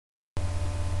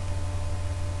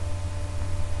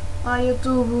Olá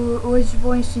YouTube, hoje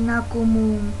vou ensinar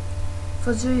como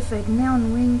fazer o efeito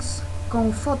Neon Wings com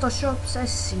o Photoshop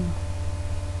CS5.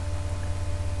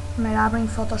 Primeiro abrem o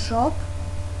Photoshop,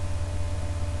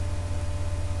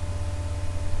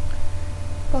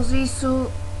 após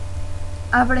isso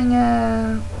abrem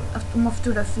uma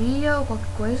fotografia ou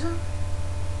qualquer coisa.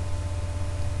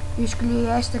 Eu escolhi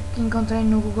esta que encontrei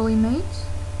no Google Images.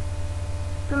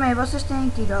 Primeiro vocês têm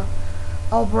que ir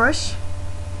ao brush,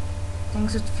 tem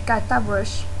que certificar que está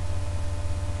brush,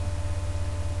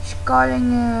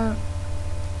 escolhem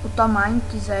o tamanho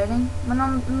que quiserem, mas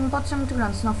não pode ser muito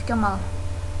grande, senão fica mal.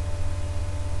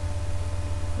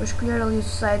 Vou escolher ali o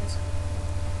 7.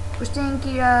 Depois têm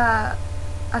que ir à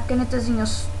canetazinha,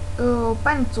 o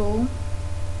pen tool.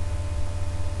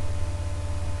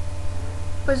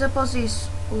 Depois após isso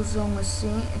usam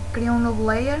assim, criam um novo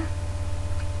layer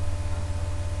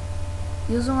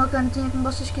e usam a canetinha como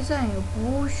vocês quiserem. Eu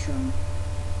puxo,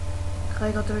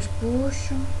 carrego outra vez,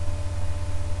 puxo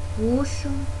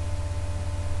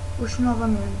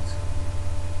novamente.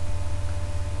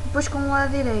 Depois com o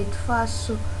lado direito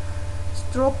faço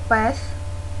stroke path,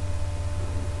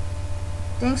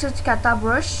 tenho que certificar tab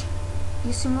brush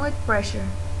e simulate pressure.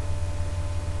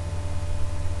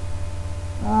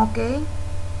 Ok,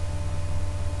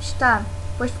 está.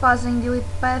 Depois fazem delete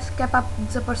path, que é para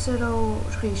desaparecer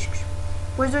os riscos.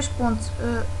 Depois dois pontos,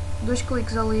 dois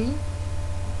cliques ali,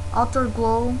 outer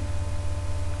glow,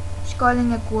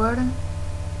 escolhem a cor.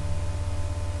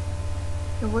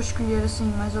 Eu vou escolher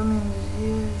assim mais ou menos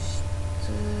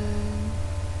este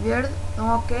verde,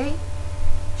 então ok,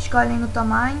 escolhem o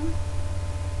tamanho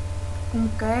como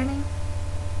querem,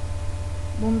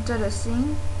 vou meter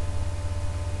assim,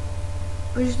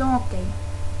 depois dão ok.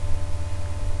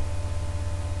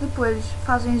 Depois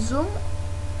fazem zoom,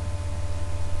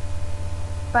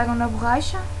 pegam na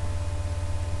borracha,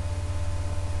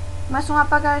 começam a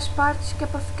apagar as partes que é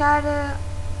para ficar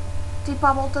tipo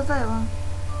à volta dela,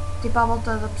 tipo à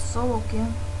volta da pessoa, o quê?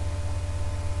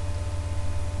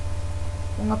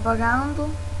 Vão apagando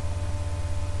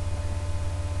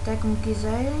até como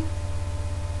quiserem.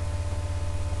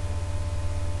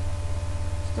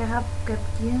 Isto é rápido porque é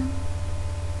pequeno.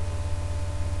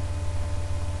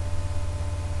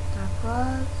 Está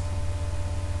quase.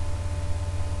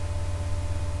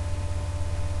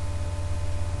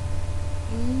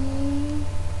 E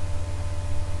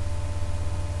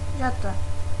já está.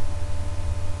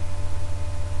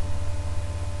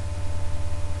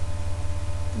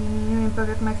 Diminuem para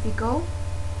ver como é que ficou.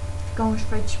 Ficou um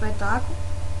efeito de espetáculo.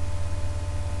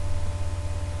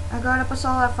 Agora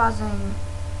para lá fazem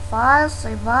faz,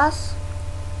 save as,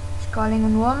 escolhem o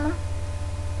nome,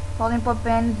 podem pôr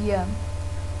PNG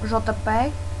o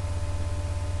JPEG,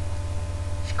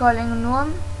 escolhem o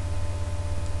nome,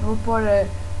 vou pôr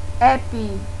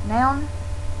Happy Neon,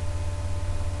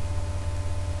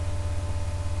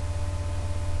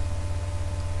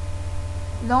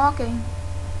 dão ok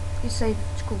e save,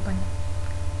 desculpem.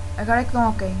 Agora é que dão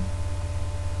ok,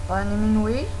 podem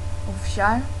diminuir ou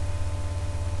fechar.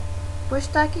 Depois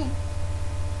está aqui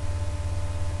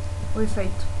o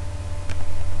efeito.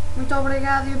 Muito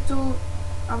obrigado YouTube,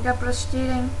 obrigado por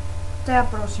assistirem, até à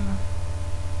próxima.